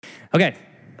Okay,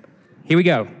 here we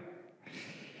go.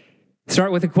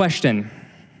 Start with a question.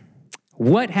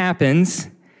 What happens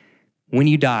when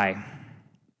you die?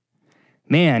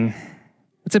 Man,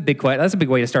 that's a big way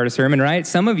to start a sermon, right?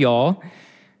 Some of y'all,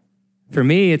 for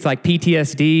me, it's like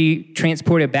PTSD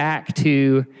transported back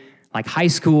to like high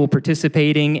school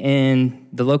participating in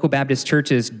the local Baptist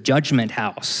church's judgment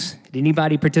house. Did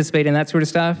anybody participate in that sort of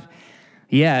stuff?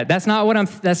 Yeah, that's not what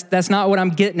I'm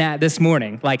getting at this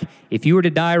morning. Like, if you were to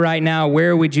die right now,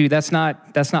 where would you? That's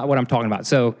not what I'm talking about.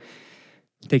 So,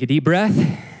 take a deep breath.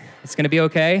 It's going to be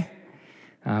okay.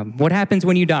 What happens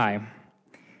when you die?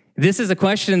 This is a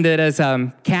question that has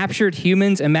captured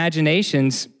humans'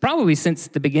 imaginations probably since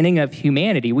the beginning of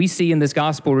humanity. We see in this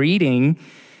gospel reading,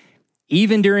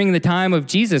 even during the time of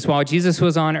Jesus, while Jesus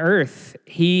was on earth,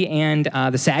 he and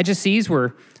the Sadducees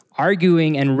were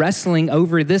arguing and wrestling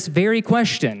over this very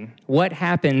question: what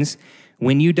happens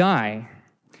when you die?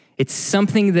 It's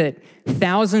something that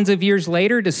thousands of years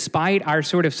later, despite our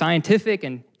sort of scientific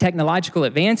and technological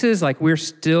advances, like we're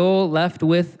still left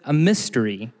with a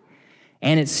mystery.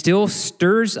 And it still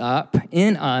stirs up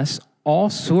in us all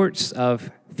sorts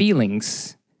of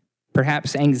feelings,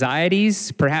 perhaps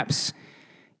anxieties, perhaps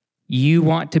you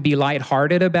want to be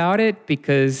lighthearted about it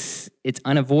because it's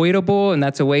unavoidable and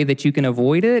that's a way that you can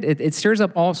avoid it. It stirs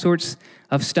up all sorts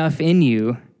of stuff in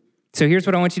you. So here's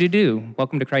what I want you to do.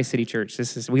 Welcome to Christ City Church.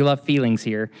 We love feelings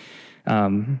here.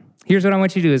 Here's what I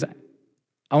want you to do is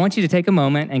I want you to take a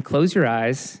moment and close your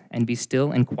eyes and be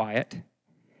still and quiet,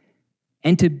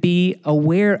 and to be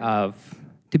aware of,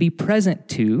 to be present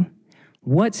to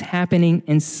what's happening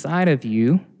inside of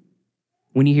you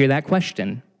when you hear that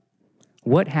question.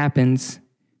 What happens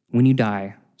when you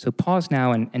die? So pause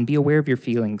now and be aware of your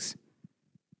feelings.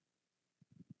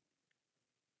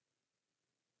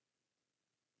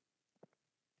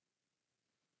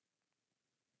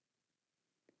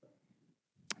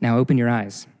 Now open your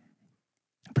eyes.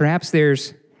 Perhaps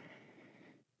there's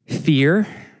fear,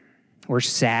 or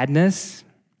sadness,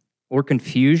 or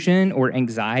confusion, or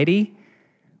anxiety,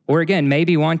 or again,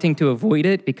 maybe wanting to avoid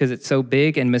it because it's so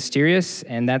big and mysterious,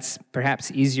 and that's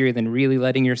perhaps easier than really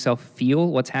letting yourself feel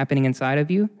what's happening inside of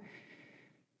you.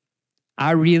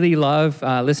 I really love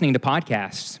listening to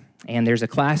podcasts, and there's a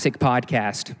classic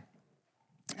podcast.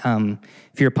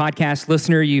 If you're a podcast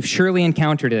listener, you've surely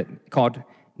encountered it, called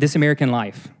This American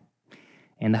Life.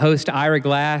 And the host, Ira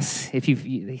Glass,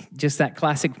 just that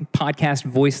classic podcast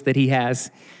voice that he has.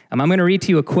 I'm going to read to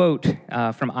you a quote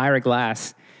from Ira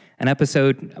Glass, an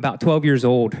episode about 12 years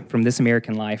old from This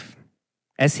American Life,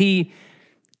 as he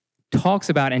talks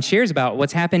about and shares about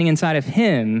what's happening inside of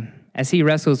him as he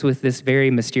wrestles with this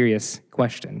very mysterious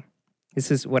question.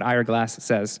 This is what Ira Glass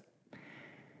says.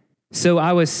 So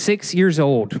I was 6 years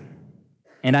old,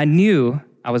 and I knew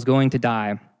I was going to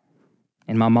die.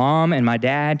 And my mom and my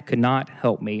dad could not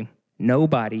help me.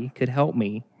 Nobody could help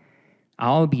me.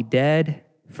 I'll be dead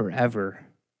forever.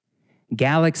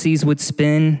 Galaxies would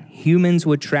spin, humans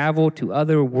would travel to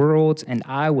other worlds, and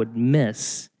I would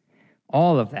miss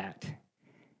all of that.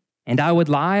 And I would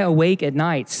lie awake at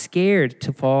night, scared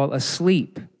to fall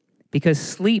asleep, because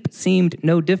sleep seemed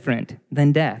no different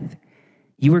than death.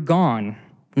 You were gone,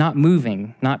 not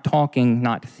moving, not talking,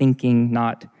 not thinking,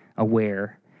 not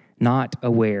aware. Not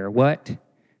aware. What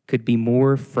could be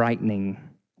more frightening?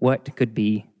 What could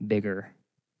be bigger?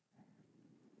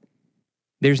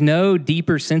 There's no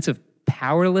deeper sense of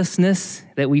powerlessness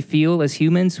that we feel as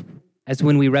humans as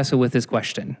when we wrestle with this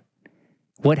question.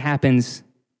 What happens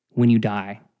when you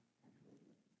die?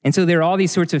 And so there are all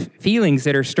these sorts of feelings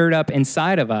that are stirred up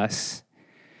inside of us.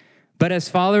 But as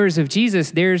followers of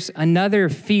Jesus, there's another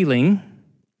feeling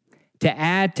to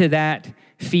add to that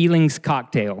feelings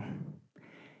cocktail.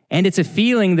 And it's a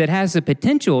feeling that has the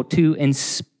potential to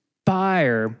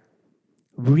inspire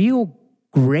real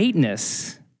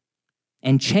greatness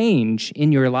and change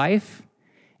in your life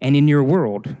and in your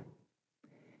world.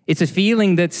 It's a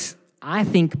feeling that's, I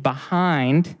think,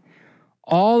 behind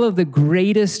all of the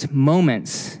greatest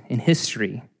moments in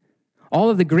history, all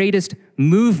of the greatest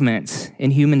movements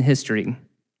in human history.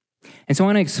 And so I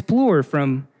want to explore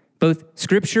from both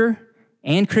Scripture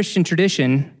and Christian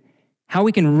tradition how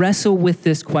we can wrestle with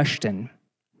this question.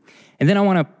 And then I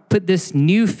want to put this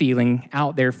new feeling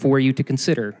out there for you to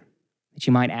consider that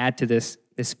you might add to this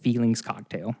feelings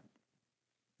cocktail.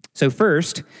 So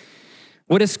first,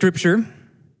 what does Scripture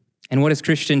and what does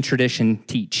Christian tradition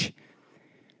teach?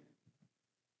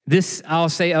 This, I'll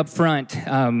say up front,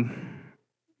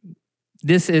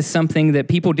 this is something that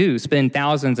people do spend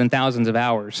thousands and thousands of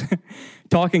hours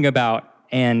talking about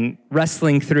and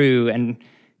wrestling through and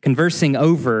conversing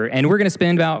over, and we're going to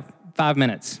spend about 5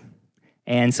 minutes.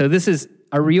 And so this is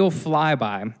a real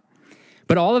flyby.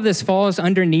 But all of this falls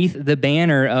underneath the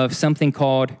banner of something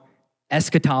called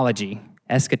eschatology,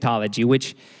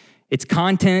 which its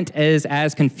content is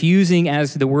as confusing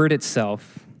as the word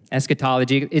itself.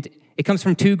 Eschatology, it comes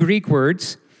from two Greek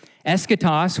words,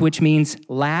 eschatos, which means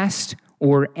last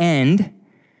or end,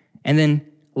 and then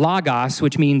logos,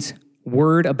 which means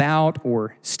word about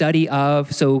or study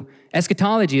of. So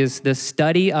eschatology is the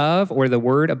study of or the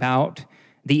word about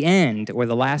the end or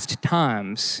the last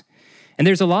times. And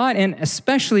there's a lot, and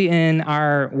especially in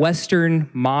our Western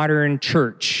modern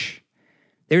church,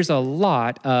 there's a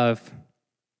lot of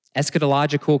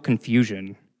eschatological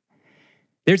confusion.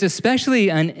 There's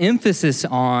especially an emphasis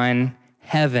on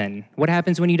heaven. What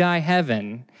happens when you die?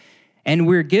 Heaven. And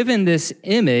we're given this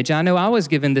image. I know I was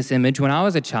given this image when I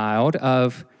was a child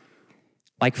of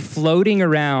like floating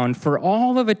around for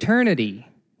all of eternity,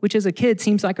 which as a kid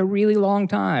seems like a really long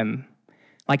time.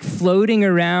 Like floating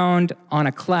around on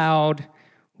a cloud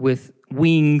with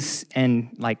wings and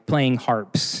like playing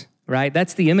harps, right?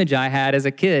 That's the image I had as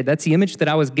a kid. That's the image that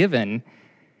I was given.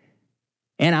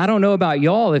 And I don't know about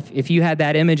y'all if you had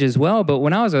that image as well, but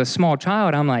when I was a small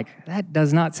child, I'm like, that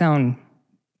does not sound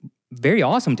very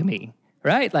awesome to me,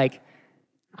 right? Like,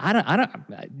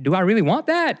 do I really want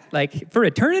that? Like, for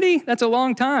eternity? That's a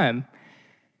long time.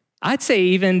 I'd say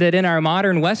even that in our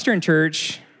modern Western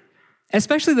church,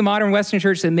 especially the modern Western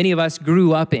church that many of us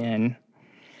grew up in,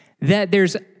 that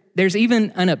there's even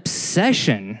an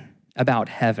obsession about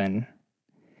heaven.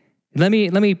 Let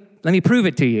me prove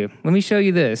it to you. Let me show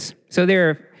you this. So there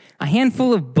are a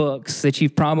handful of books that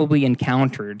you've probably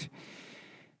encountered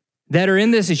that are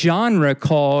in this genre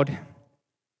called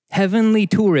heavenly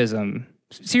tourism.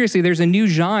 Seriously, there's a new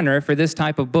genre for this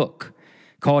type of book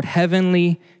called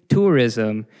heavenly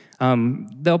tourism.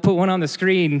 They'll put one on the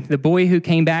screen, The Boy Who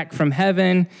Came Back from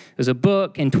Heaven. It was a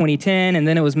book in 2010, and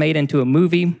then it was made into a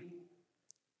movie.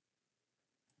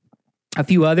 A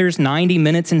few others, 90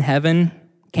 Minutes in Heaven,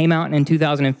 came out in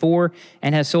 2004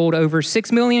 and has sold over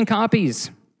 6 million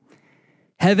copies.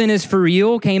 Heaven is for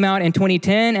Real came out in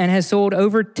 2010 and has sold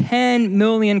over 10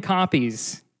 million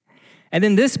copies. And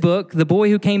then this book, The Boy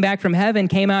Who Came Back from Heaven,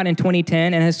 came out in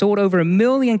 2010 and has sold over 1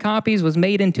 million copies, was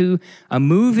made into a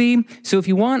movie. So if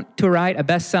you want to write a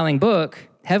best-selling book,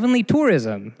 heavenly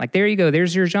tourism, like there you go,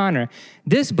 there's your genre.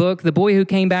 This book, The Boy Who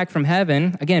Came Back from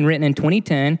Heaven, again, written in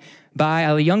 2010, by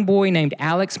a young boy named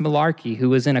Alex Malarkey, who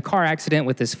was in a car accident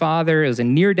with his father. It was a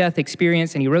near-death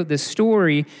experience, and he wrote this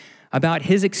story about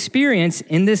his experience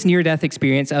in this near-death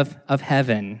experience of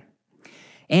heaven.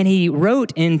 And he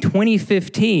wrote in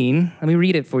 2015, let me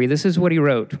read it for you. This is what he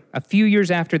wrote a few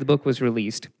years after the book was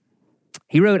released.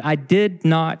 He wrote, "I did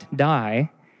not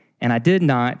die, and I did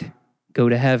not go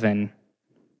to heaven.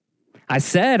 I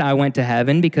said I went to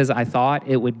heaven because I thought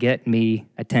it would get me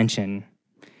attention.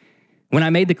 When I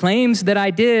made the claims that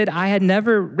I did, I had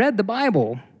never read the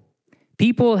Bible.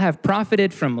 People have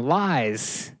profited from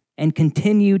lies and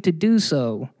continue to do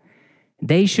so.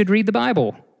 They should read the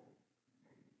Bible."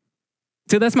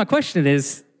 So that's my question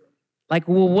is, like,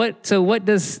 well, what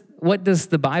does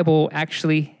the Bible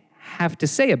actually have to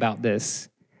say about this?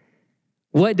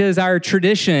 What does our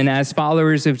tradition as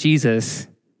followers of Jesus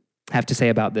have to say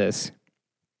about this?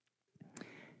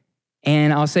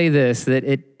 And I'll say this, that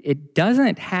it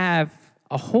doesn't have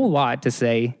a whole lot to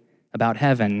say about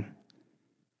heaven.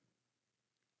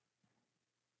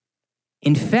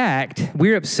 In fact,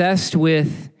 we're obsessed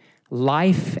with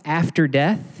life after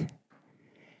death.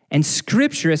 And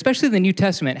Scripture, especially the New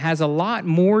Testament, has a lot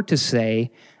more to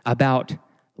say about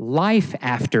life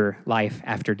after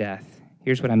death.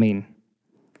 Here's what I mean.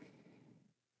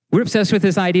 We're obsessed with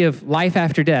this idea of life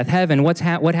after death, heaven, what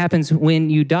happens when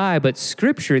you die, but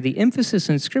Scripture, the emphasis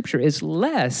in Scripture is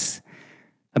less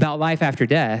about life after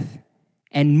death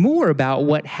and more about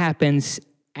what happens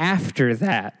after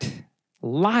that,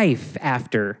 life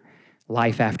after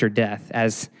death,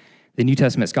 as the New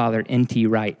Testament scholar N.T.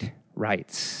 Wright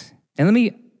writes. And let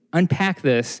me unpack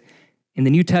this in the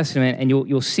New Testament, and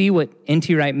you'll see what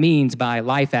N.T. Wright means by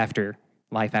life after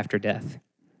death.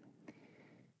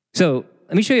 So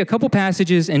let me show you a couple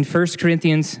passages in 1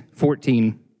 Corinthians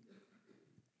 15.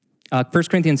 1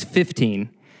 Corinthians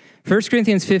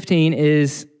 15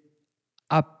 is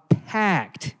a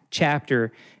packed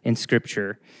chapter in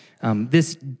Scripture.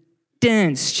 This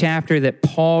dense chapter that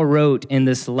Paul wrote in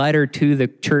this letter to the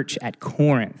church at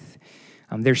Corinth.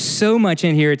 There's so much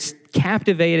in here. It's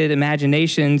captivated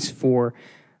imaginations for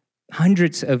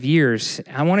hundreds of years.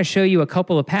 I want to show you a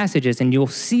couple of passages, and you'll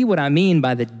see what I mean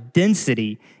by the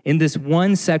density in this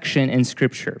one section in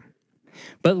Scripture.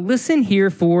 But listen here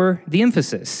for the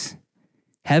emphasis.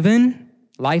 Heaven,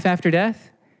 life after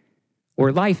death,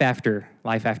 or life after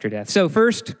death. So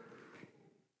first,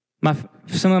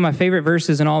 some of my favorite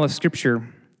verses in all of Scripture,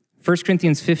 1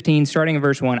 Corinthians 15, starting in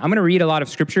verse 1. I'm going to read a lot of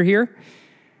Scripture here,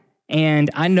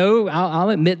 and I know, I'll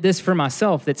admit this for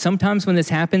myself, that sometimes when this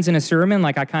happens in a sermon,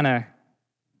 I kind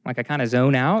of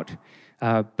zone out.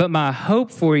 But my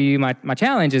hope for you, my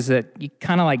challenge is that you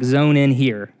kind of zone in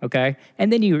here, okay?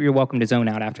 And then you're welcome to zone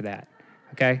out after that,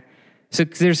 okay? So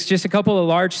there's just a couple of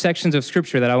large sections of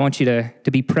Scripture that I want you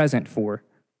to be present for.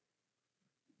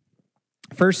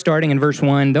 First, starting in verse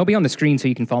 1, they'll be on the screen so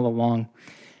you can follow along.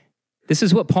 This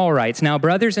is what Paul writes. Now,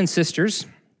 brothers and sisters,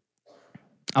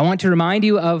 I want to remind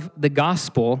you of the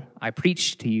gospel I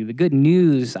preached to you, the good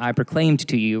news I proclaimed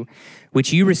to you,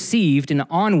 which you received and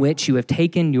on which you have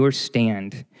taken your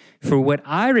stand. For what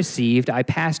I received, I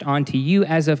passed on to you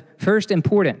as of first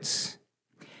importance,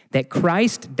 that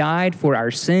Christ died for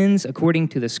our sins according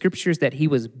to the Scriptures, that he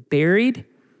was buried,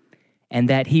 and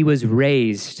that he was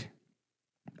raised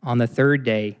on the third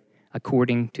day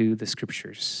according to the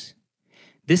Scriptures.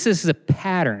 This is the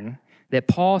pattern that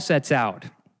Paul sets out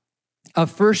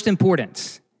of first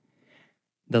importance: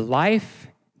 the life,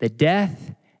 the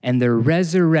death, and the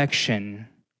resurrection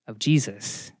of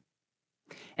Jesus.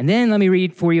 And then let me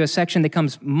read for you a section that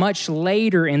comes much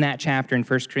later in that chapter in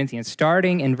 1 Corinthians,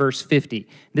 starting in verse 50.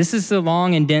 This is the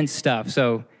long and dense stuff,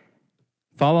 so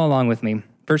follow along with me.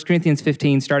 1 Corinthians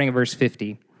 15, starting at verse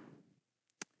 50.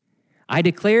 I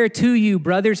declare to you,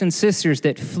 brothers and sisters,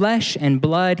 that flesh and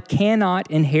blood cannot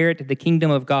inherit the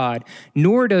kingdom of God,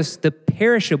 nor does the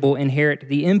perishable inherit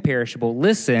the imperishable.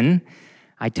 Listen,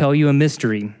 I tell you a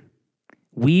mystery.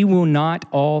 We will not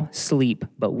all sleep,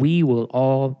 but we will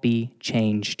all be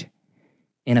changed.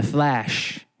 In a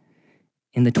flash,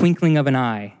 in the twinkling of an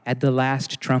eye, at the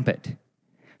last trumpet.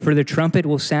 For the trumpet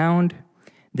will sound,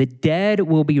 the dead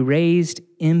will be raised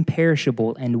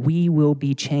imperishable, and we will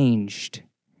be changed.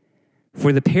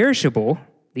 For the perishable,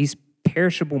 these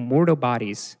perishable mortal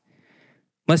bodies,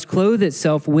 must clothe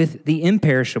itself with the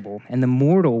imperishable, and the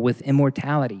mortal with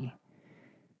immortality.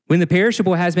 When the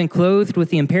perishable has been clothed with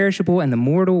the imperishable, and the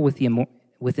mortal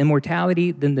with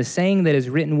immortality, then the saying that is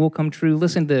written will come true.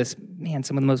 Listen to this. Man,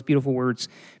 some of the most beautiful words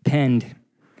penned.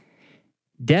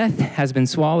 Death has been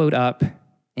swallowed up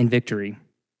in victory.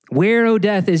 Where, O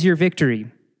death, is your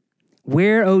victory?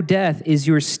 Where, O death, is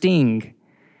your sting?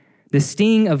 The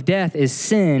sting of death is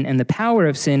sin, and the power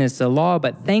of sin is the law,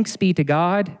 but thanks be to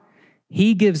God,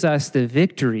 he gives us the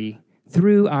victory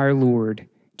through our Lord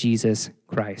Jesus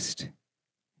Christ.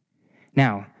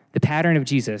 Now, the pattern of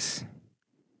Jesus,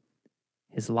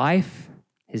 his life,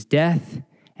 his death,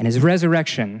 and his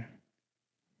resurrection,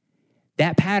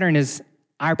 that pattern is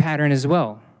our pattern as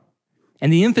well.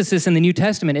 And the emphasis in the New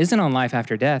Testament isn't on life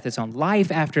after death, it's on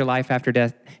life after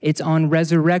death. It's on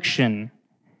resurrection.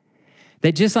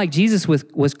 That just like Jesus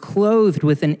was clothed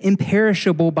with an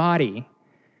imperishable body,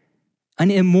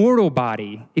 an immortal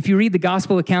body. If you read the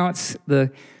gospel accounts,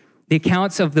 the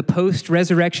accounts of the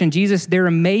post-resurrection Jesus, they're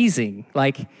amazing.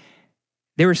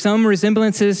 There were some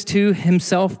resemblances to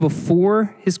himself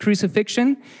before his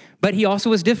crucifixion, but he also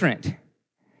was different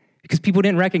because people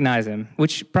didn't recognize him,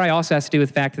 which probably also has to do with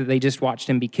the fact that they just watched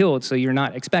him be killed, so you're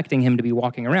not expecting him to be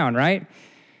walking around, right?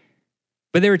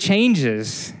 But there were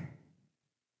changes.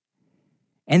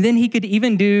 And then he could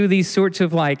even do these sorts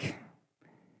of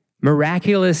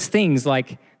miraculous things,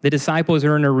 like the disciples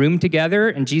are in a room together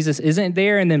and Jesus isn't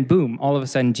there, and then boom, all of a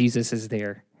sudden Jesus is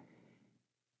there.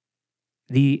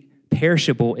 The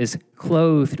perishable is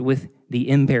clothed with the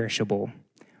imperishable.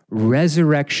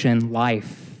 Resurrection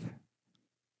life.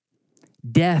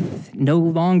 Death no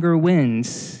longer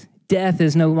wins. Death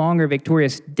is no longer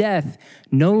victorious. Death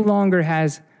no longer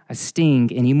has a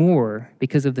sting anymore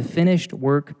because of the finished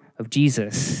work of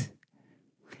Jesus.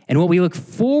 And what we look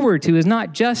forward to is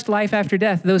not just life after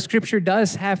death, though Scripture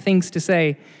does have things to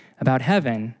say about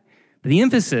heaven. But the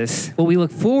emphasis, what we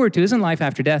look forward to isn't life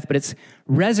after death, but it's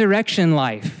resurrection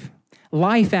life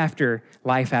after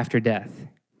death.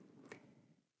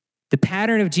 The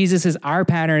pattern of Jesus is our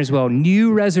pattern as well,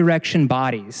 new resurrection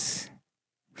bodies.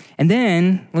 And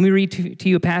then, let me read to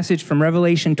you a passage from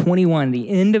Revelation 21, the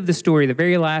end of the story, the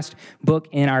very last book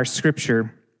in our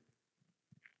Scripture.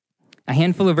 A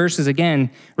handful of verses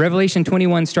again, Revelation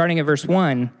 21, starting at verse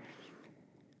 1.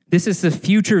 This is the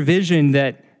future vision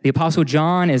that the Apostle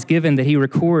John is given that he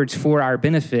records for our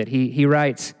benefit. He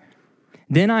writes,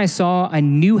 Then I saw a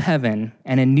new heaven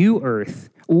and a new earth,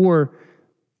 or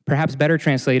perhaps better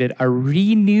translated, a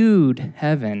renewed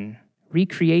heaven,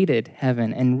 recreated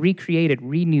heaven, and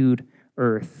renewed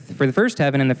earth. For the first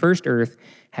heaven and the first earth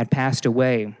had passed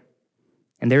away,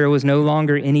 and there was no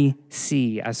longer any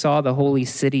sea. I saw the holy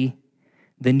city,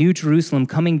 the New Jerusalem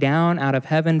coming down out of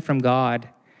heaven from God,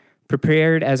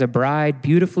 prepared as a bride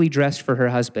beautifully dressed for her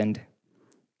husband.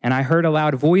 And I heard a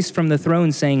loud voice from the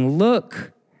throne saying,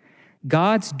 "Look,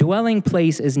 God's dwelling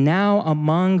place is now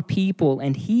among people,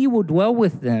 and he will dwell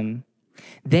with them.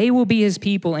 They will be his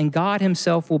people, and God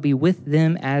himself will be with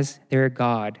them as their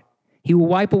God. He will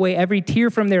wipe away every tear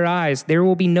from their eyes. There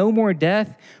will be no more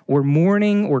death or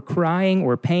mourning or crying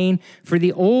or pain, for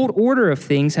the old order of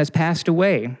things has passed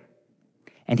away."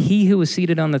 And he who was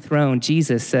seated on the throne,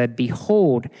 Jesus, said,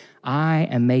 "Behold, I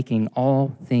am making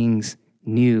all things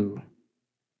new."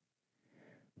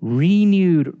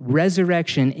 Renewed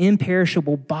resurrection,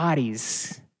 imperishable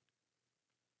bodies,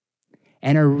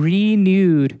 and a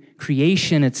renewed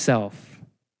creation itself.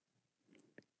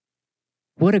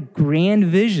 What a grand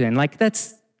vision. Like,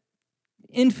 that's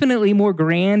infinitely more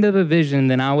grand of a vision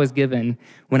than I was given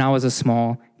when I was a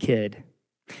small kid.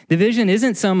 The vision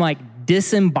isn't some like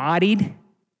disembodied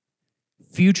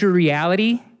future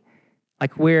reality,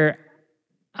 like where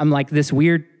I'm like this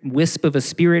weird wisp of a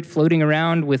spirit floating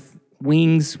around with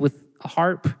wings with a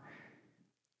harp.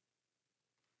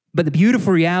 But the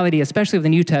beautiful reality, especially of the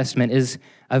New Testament, is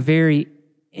a very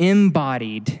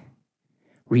embodied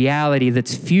reality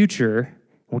that's future.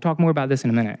 We'll talk more about this in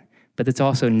a minute, but it's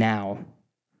also now.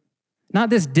 Not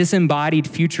this disembodied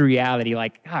future reality,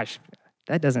 like, gosh,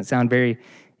 that doesn't sound very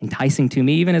enticing to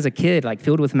me, even as a kid, like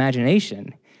filled with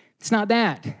imagination. It's not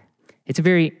that. It's a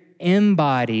very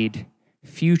embodied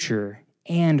future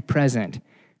and present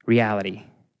reality.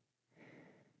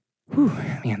 Whew,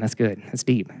 man, that's good. That's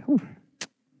deep. Whew.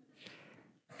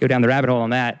 Go down the rabbit hole on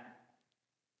that.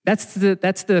 That's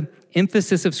the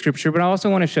emphasis of Scripture, but I also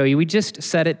want to show you, we just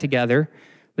said it together,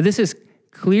 but this is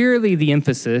clearly the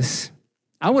emphasis,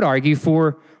 I would argue,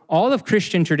 for all of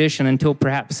Christian tradition until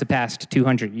perhaps the past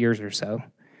 200 years or so.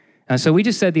 So we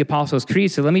just said the Apostles'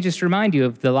 Creed, so let me just remind you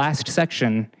of the last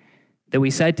section that we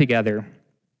said together.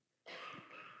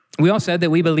 We all said that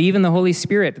we believe in the Holy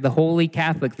Spirit, the Holy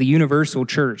Catholic, the universal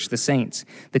church, the saints,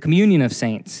 the communion of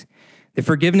saints, the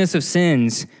forgiveness of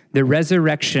sins, the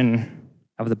resurrection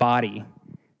of the body,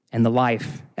 and the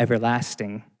life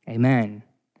everlasting. Amen.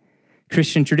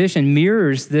 Christian tradition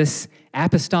mirrors this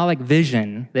apostolic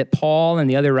vision that Paul and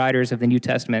the other writers of the New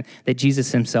Testament, that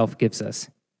Jesus himself gives us.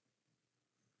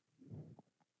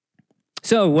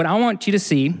 So what I want you to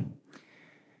see,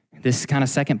 this kind of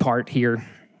second part here,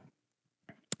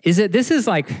 is that this is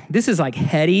like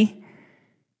heady,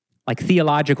 like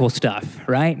theological stuff,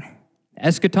 right?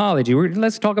 Eschatology.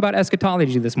 Let's talk about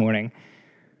eschatology this morning.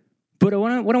 But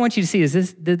what I want you to see is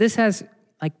that this has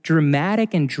like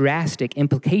dramatic and drastic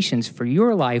implications for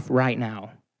your life right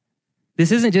now.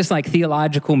 This isn't just like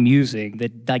theological music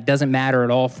that like doesn't matter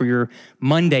at all for your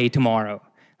Monday tomorrow.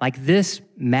 Like, this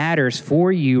matters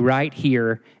for you right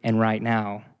here and right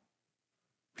now.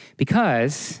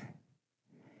 Because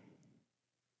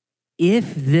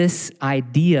if this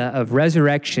idea of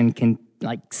resurrection can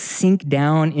like sink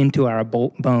down into our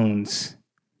bones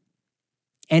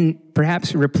and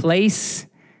perhaps replace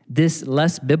this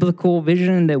less biblical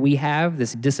vision that we have,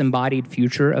 this disembodied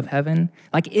future of heaven,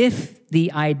 like if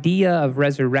the idea of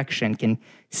resurrection can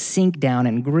sink down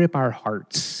and grip our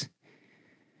hearts,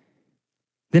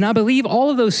 then I believe all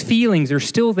of those feelings are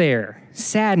still there.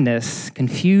 Sadness,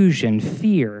 confusion,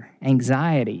 fear,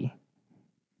 anxiety.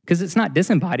 Because it's not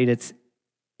disembodied, it's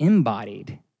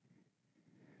embodied.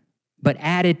 But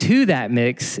added to that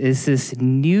mix is this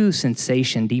new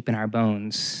sensation deep in our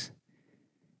bones.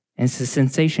 And it's a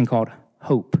sensation called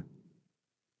hope.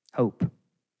 Hope.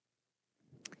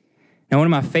 Now, one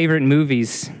of my favorite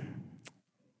movies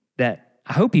that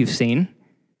I hope you've seen,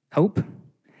 Hope,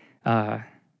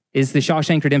 is The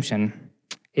Shawshank Redemption.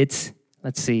 It's,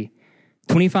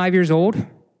 25 years old.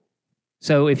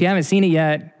 So if you haven't seen it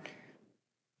yet,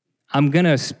 I'm going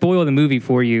to spoil the movie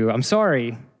for you. I'm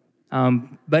sorry.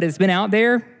 But it's been out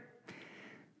there.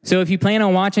 So if you plan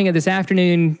on watching it this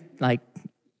afternoon, like,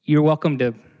 you're welcome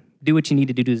to do what you need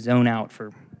to do to zone out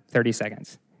for 30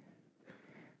 seconds.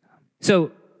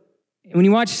 So when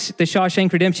you watch The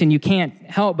Shawshank Redemption, you can't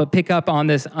help but pick up on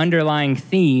this underlying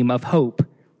theme of hope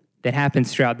that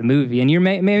happens throughout the movie. And you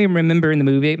may remember in the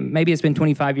movie, maybe it's been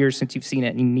 25 years since you've seen it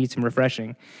and you need some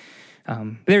refreshing.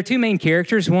 There are two main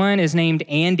characters. One is named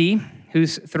Andy,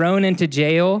 who's thrown into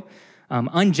jail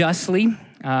unjustly.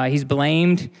 He's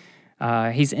blamed.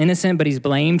 He's innocent, but he's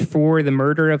blamed for the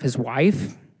murder of his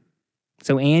wife.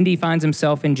 So Andy finds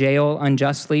himself in jail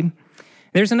unjustly.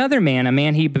 There's another man, a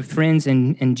man he befriends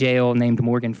in jail named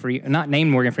Morgan Freeman. Not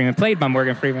named Morgan Freeman, played by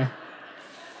Morgan Freeman.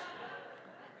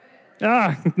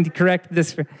 Correct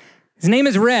this. His name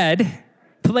is Red,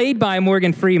 played by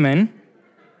Morgan Freeman.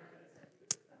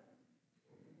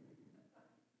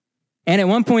 And at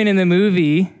one point in the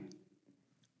movie,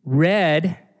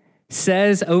 Red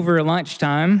says over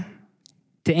lunchtime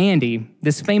to Andy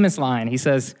this famous line. He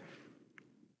says,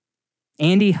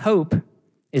 "Andy, hope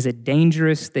is a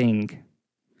dangerous thing.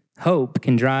 Hope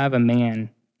can drive a man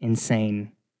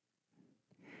insane."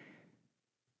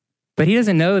 But he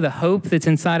doesn't know the hope that's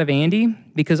inside of Andy,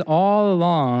 because all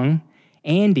along,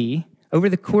 Andy, over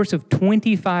the course of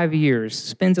 25 years,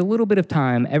 spends a little bit of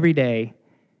time every day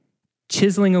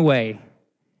chiseling away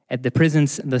at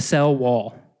the cell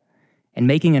wall and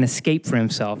making an escape for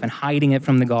himself and hiding it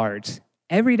from the guards.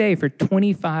 Every day for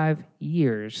 25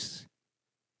 years.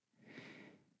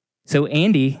 So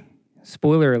Andy,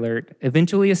 spoiler alert,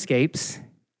 eventually escapes.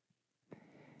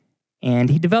 And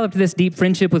he developed this deep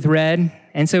friendship with Red.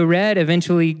 And so Red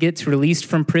eventually gets released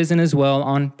from prison as well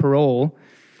on parole.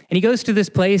 And he goes to this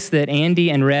place that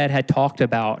Andy and Red had talked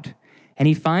about. And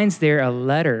he finds there a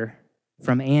letter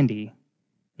from Andy.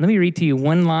 Let me read to you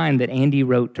one line that Andy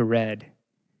wrote to Red.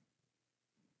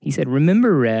 He said,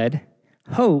 "Remember, Red,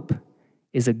 hope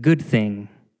is a good thing,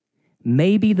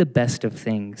 maybe the best of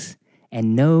things,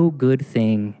 and no good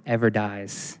thing ever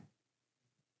dies."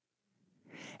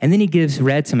 And then he gives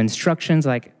Red some instructions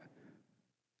like,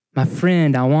 "My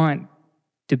friend, I want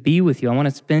to be with you. I want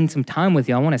to spend some time with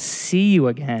you. I want to see you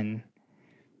again."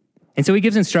 And so he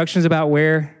gives instructions about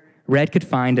where Red could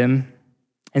find him.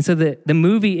 And so the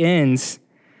movie ends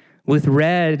with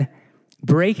Red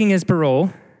breaking his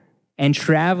parole and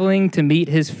traveling to meet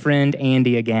his friend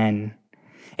Andy again.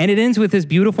 And it ends with this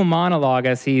beautiful monologue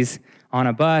as he's on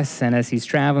a bus and as he's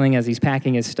traveling, as he's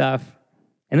packing his stuff.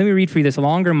 And let me read for you this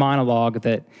longer monologue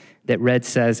that Red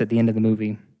says at the end of the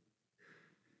movie.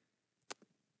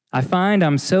 "I find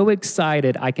I'm so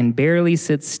excited I can barely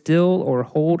sit still or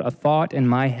hold a thought in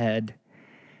my head.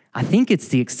 I think it's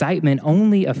the excitement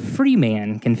only a free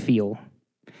man can feel.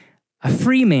 A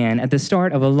free man at the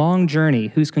start of a long journey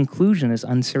whose conclusion is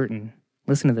uncertain.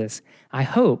 Listen to this. I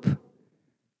hope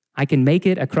I can make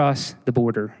it across the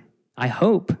border. I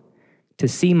hope to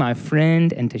see my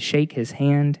friend and to shake his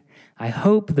hand. I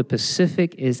hope the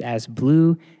Pacific is as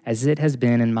blue as it has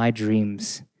been in my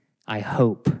dreams. I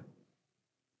hope."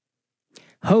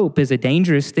 Hope is a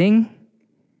dangerous thing.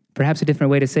 Perhaps a different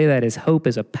way to say that is hope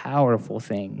is a powerful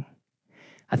thing.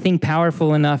 A thing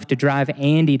powerful enough to drive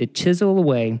Andy to chisel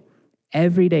away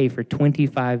every day for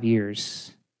 25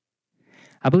 years.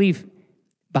 I believe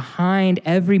behind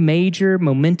every major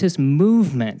momentous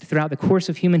movement throughout the course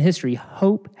of human history,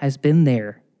 hope has been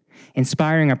there,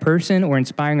 inspiring a person or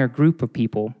inspiring a group of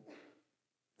people.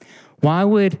 Why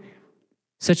would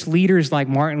such leaders like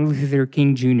Martin Luther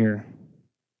King Jr.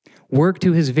 work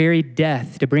to his very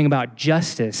death to bring about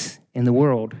justice in the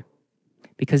world?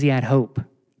 Because he had hope,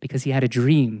 because he had a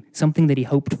dream, something that he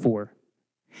hoped for.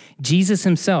 Jesus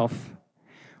himself,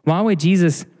 why would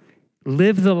Jesus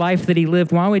live the life that he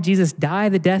lived? Why would Jesus die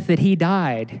the death that he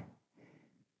died?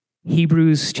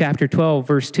 Hebrews chapter 12,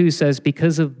 verse 2 says,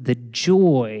 because of the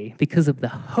joy, because of the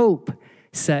hope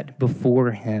set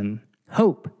before him.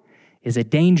 Hope is a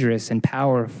dangerous and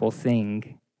powerful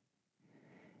thing.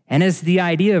 And as the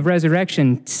idea of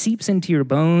resurrection seeps into your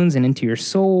bones and into your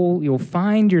soul, you'll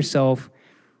find yourself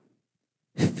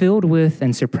filled with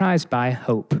and surprised by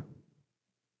hope.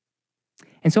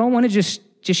 And so I want to just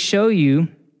show you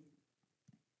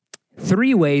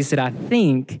 3 ways that I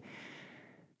think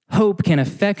hope can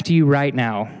affect you right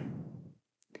now.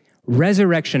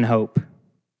 Resurrection hope,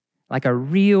 like a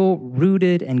real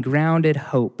rooted and grounded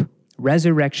hope.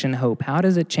 Resurrection hope. How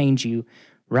does it change you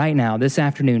right now, this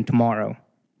afternoon, tomorrow?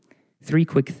 3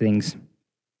 quick things.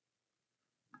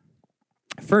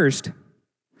 First,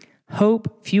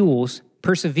 hope fuels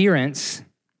perseverance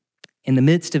in the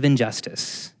midst of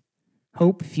injustice.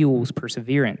 Hope fuels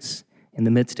perseverance in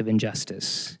the midst of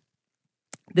injustice.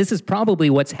 This is probably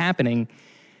what's happening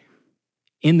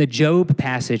in the Job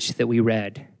passage that we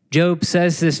read. Job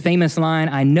says this famous line,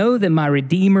 "I know that my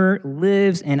Redeemer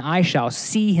lives and I shall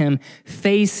see him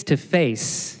face to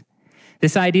face."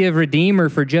 This idea of Redeemer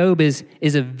for Job is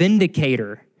a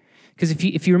vindicator. Because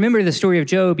if you remember the story of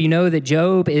Job, you know that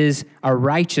Job is a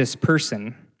righteous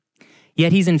person.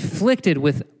 Yet he's inflicted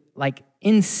with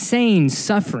insane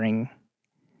suffering.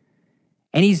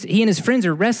 And he and his friends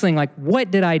are wrestling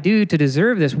what did I do to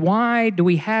deserve this? Why do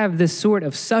we have this sort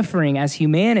of suffering as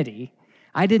humanity?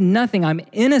 I did nothing. I'm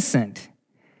innocent.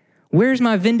 Where's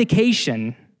my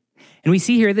vindication? And we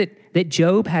see here that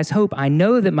Job has hope. I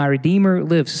know that my Redeemer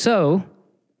lives. So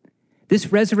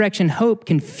this resurrection hope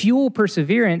can fuel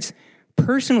perseverance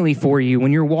personally for you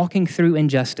when you're walking through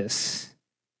injustice.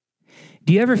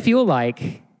 Do you ever feel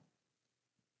like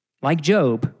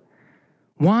Job,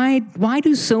 Why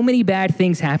do so many bad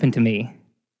things happen to me?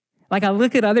 Like, I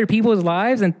look at other people's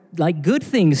lives and like good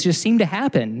things just seem to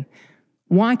happen.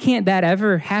 Why can't that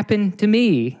ever happen to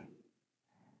me?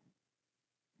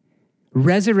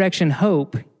 Resurrection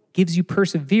hope gives you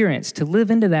perseverance to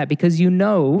live into that because you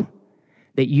know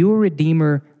that your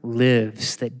Redeemer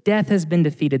lives, that death has been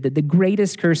defeated, that the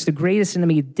greatest curse, the greatest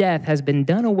enemy, death, has been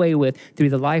done away with through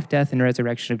the life, death, and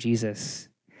resurrection of Jesus.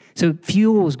 So it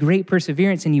fuels great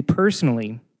perseverance in you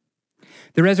personally.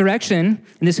 The resurrection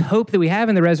and this hope that we have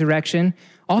in the resurrection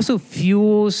also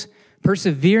fuels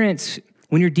perseverance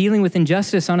when you're dealing with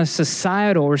injustice on a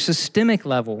societal or systemic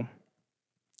level.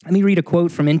 Let me read a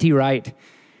quote from N.T. Wright.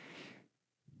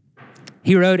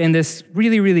 He wrote in this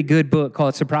really, really good book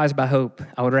called Surprised by Hope.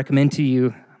 I would recommend to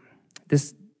you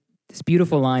this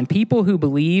beautiful line. People who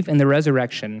believe in the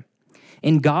resurrection,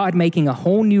 in God making a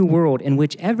whole new world in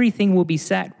which everything will be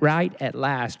set right at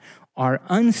last, are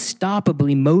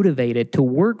unstoppably motivated to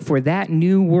work for that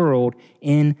new world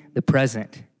in the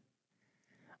present.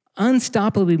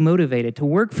 Unstoppably motivated to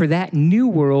work for that new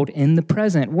world in the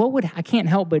present. I can't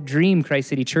help but dream, Christ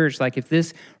City Church, like if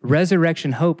this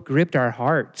resurrection hope gripped our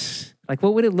hearts. Like,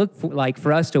 what would it look like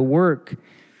for us to work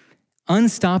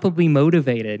unstoppably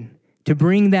motivated to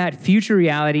bring that future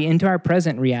reality into our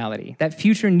present reality, that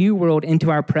future new world into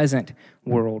our present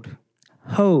world?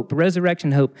 Hope,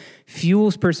 resurrection hope,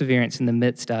 fuels perseverance in the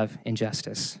midst of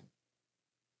injustice.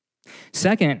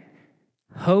 Second,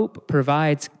 hope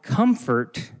provides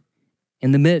comfort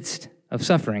in the midst of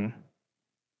suffering.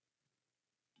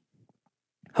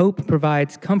 Hope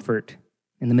provides comfort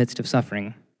in the midst of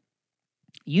suffering.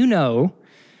 You know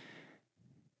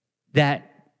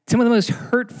that some of the most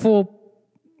hurtful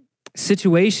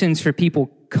situations for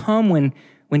people come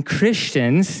when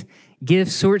Christians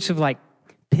give sorts of like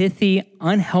pithy,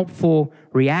 unhelpful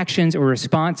reactions or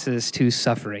responses to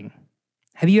suffering.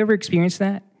 Have you ever experienced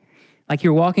that? Like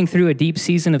you're walking through a deep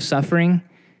season of suffering,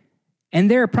 and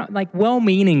there are like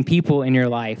well-meaning people in your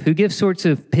life who give sorts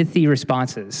of pithy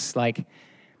responses, like,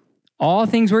 all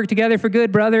things work together for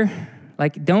good, brother.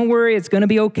 Like, don't worry, it's going to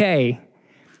be okay.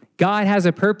 God has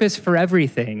a purpose for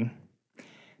everything.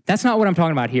 That's not what I'm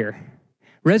talking about here.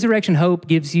 Resurrection hope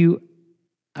gives you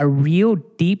a real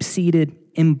deep-seated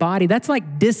embodied. That's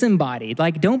like disembodied.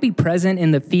 Like, don't be present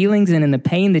in the feelings and in the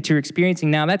pain that you're experiencing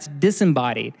now. That's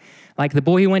disembodied. Like the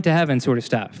boy who went to heaven sort of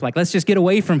stuff. Like, let's just get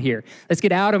away from here. Let's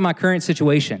get out of my current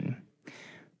situation.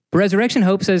 But resurrection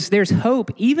hope says there's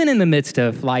hope even in the midst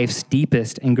of life's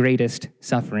deepest and greatest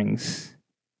sufferings.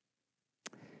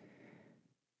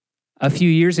 A few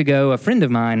years ago, a friend of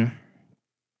mine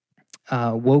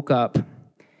woke up,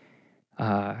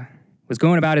 was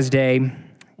going about his day,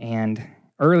 and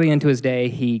early into his day,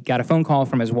 he got a phone call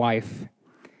from his wife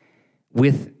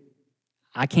with,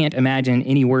 I can't imagine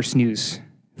any worse news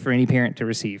for any parent to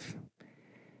receive.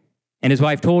 And his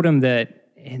wife told him that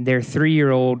their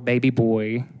 3-year-old baby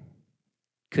boy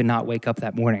could not wake up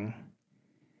that morning.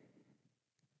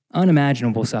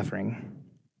 Unimaginable suffering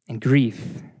and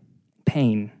grief,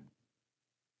 pain.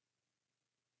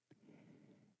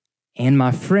 And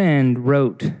my friend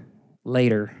wrote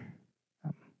later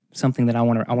something that I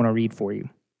want to read for you.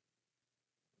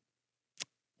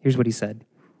 Here's what he said.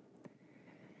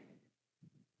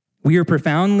 We are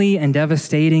profoundly and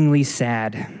devastatingly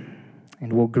sad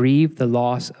and will grieve the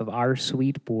loss of our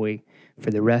sweet boy for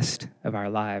the rest of our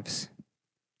lives.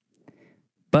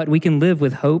 But we can live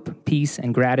with hope, peace,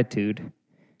 and gratitude,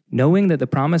 knowing that the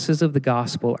promises of the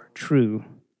gospel are true,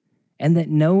 and that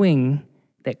knowing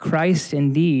that Christ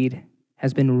indeed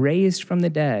has been raised from the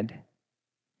dead.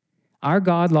 Our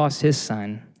God lost his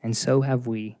son, and so have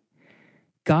we.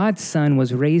 God's son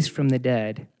was raised from the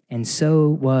dead, and so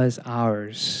was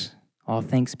ours. All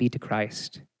thanks be to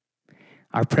Christ.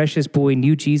 Our precious boy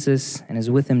knew Jesus and is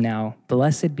with him now.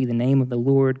 Blessed be the name of the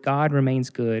Lord. God remains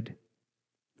good.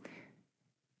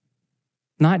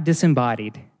 Not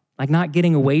disembodied, like not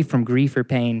getting away from grief or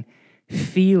pain,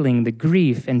 feeling the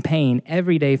grief and pain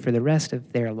every day for the rest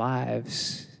of their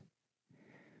lives.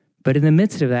 But in the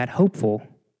midst of that, hopeful,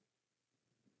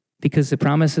 because the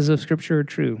promises of Scripture are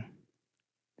true,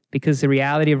 because the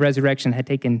reality of resurrection had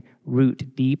taken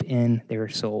root deep in their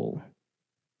soul.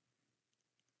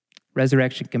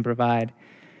 Resurrection can provide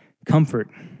comfort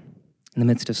in the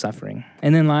midst of suffering.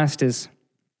 And then last is,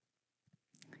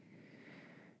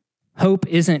 hope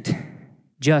isn't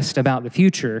just about the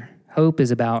future. Hope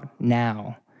is about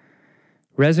now.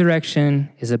 Resurrection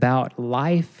is about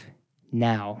life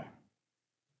now.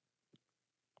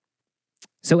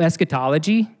 So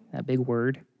eschatology, that big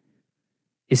word,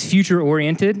 is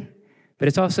future-oriented, but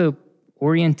it's also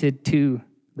oriented to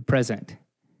the present.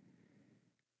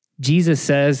 Jesus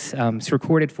says, it's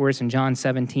recorded for us in John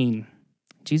 17.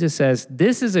 Jesus says,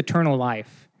 this is eternal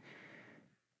life.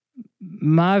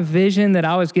 My vision that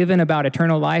I was given about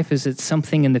eternal life is it's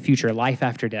something in the future, life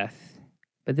after death.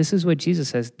 But this is what Jesus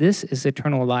says. This is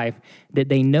eternal life, that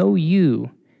they know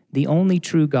you, the only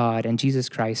true God, and Jesus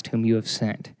Christ, whom you have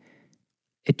sent.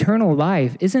 Eternal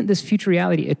life isn't this future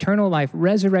reality. Eternal life,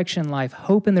 resurrection life,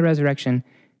 hope in the resurrection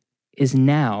is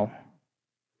now.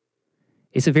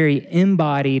 It's a very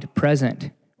embodied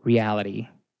present reality.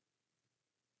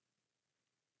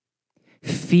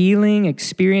 Feeling,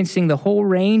 experiencing the whole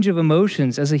range of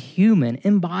emotions as a human,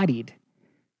 embodied.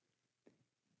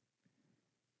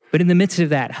 But in the midst of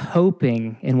that,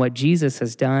 hoping in what Jesus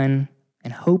has done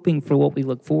and hoping for what we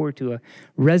look forward to, a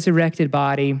resurrected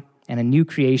body and a new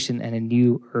creation and a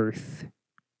new earth.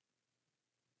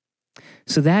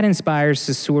 So that inspires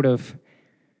this sort of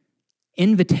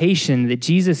invitation that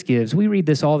Jesus gives. We read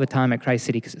this all the time at Christ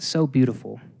City because it's so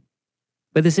beautiful.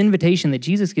 But this invitation that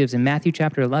Jesus gives in Matthew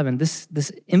chapter 11, this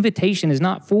invitation is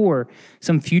not for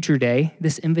some future day.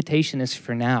 This invitation is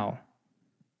for now.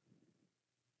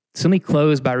 So let me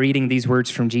close by reading these words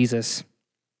from Jesus.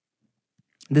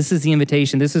 This is the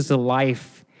invitation. This is the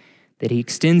life that he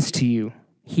extends to you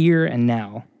here and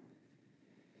now.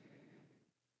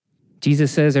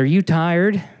 Jesus says, are you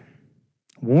tired,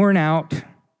 worn out,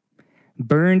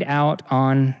 burned out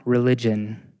on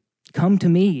religion? Come to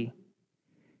me.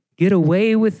 Get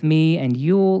away with me and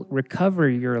you'll recover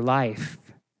your life.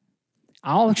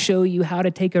 I'll show you how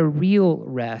to take a real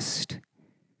rest.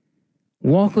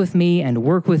 Walk with me and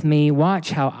work with me. Watch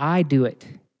how I do it.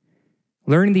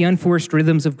 Learn the unforced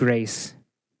rhythms of grace.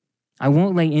 I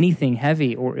won't lay anything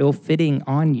heavy or ill-fitting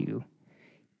on you.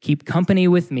 Keep company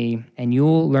with me and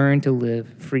you'll learn to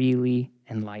live freely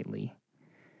and lightly.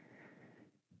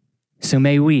 So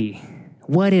may we,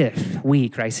 what if we,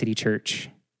 Christ City Church,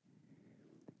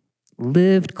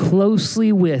 lived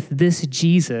closely with this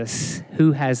Jesus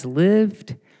who has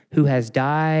lived, who has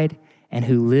died, and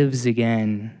who lives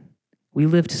again. We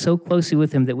lived so closely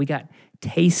with him that we got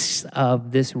tastes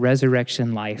of this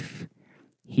resurrection life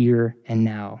here and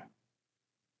now.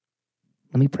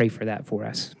 Let me pray for that for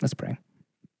us. Let's pray.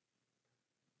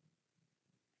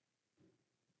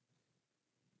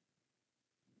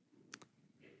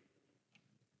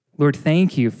 Lord,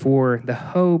 thank you for the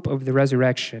hope of the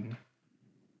resurrection.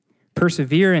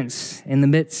 Perseverance in the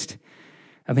midst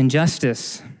of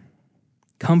injustice,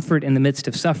 comfort in the midst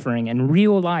of suffering, and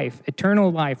real life,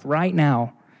 eternal life right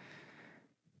now.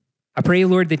 I pray,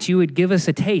 Lord, that you would give us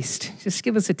a taste. Just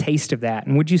give us a taste of that.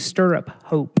 And would you stir up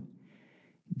hope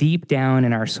deep down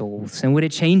in our souls? And would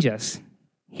it change us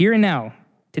here and now,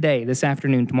 today, this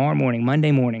afternoon, tomorrow morning,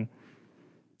 Monday morning?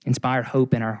 Inspire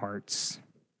hope in our hearts.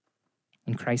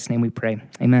 In Christ's name we pray.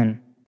 Amen.